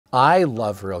I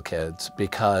love Real Kids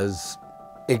because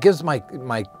it gives my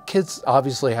kids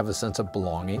obviously have a sense of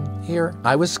belonging here.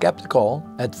 I was skeptical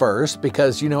at first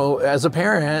because, you know, as a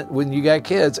parent, when you got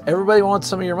kids, everybody wants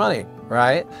some of your money,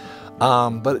 right?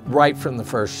 But right from the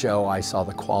first show, I saw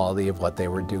the quality of what they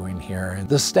were doing here. And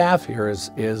the staff here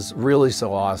is really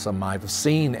so awesome. I've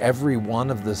seen every one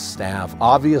of the staff.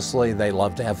 Obviously, they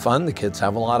love to have fun. The kids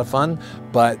have a lot of fun,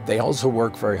 but they also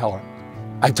work very hard.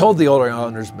 I told the older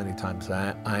owners many times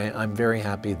that I'm very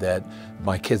happy that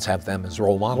my kids have them as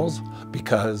role models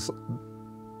because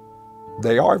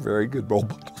they are very good role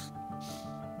models.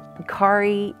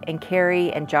 Kari and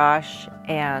Carrie and Josh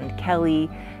and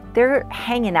Kelly, they're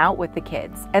hanging out with the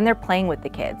kids and they're playing with the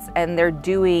kids and they're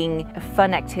doing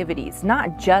fun activities,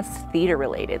 not just theater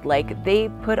related. Like they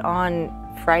put on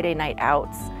Friday night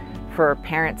outs for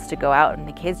parents to go out and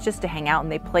the kids just to hang out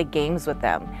and they play games with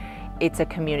them. It's a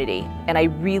community. And I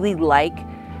really like,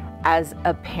 as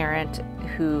a parent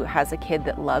who has a kid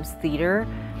that loves theater,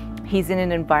 he's in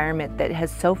an environment that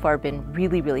has so far been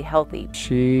really, really healthy.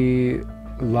 She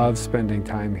loves spending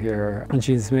time here and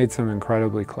she's made some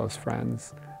incredibly close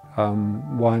friends.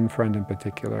 One friend in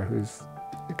particular who's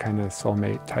kind of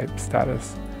soulmate type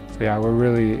status. So yeah, we're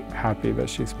really happy that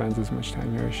she spends as much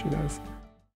time here as she does.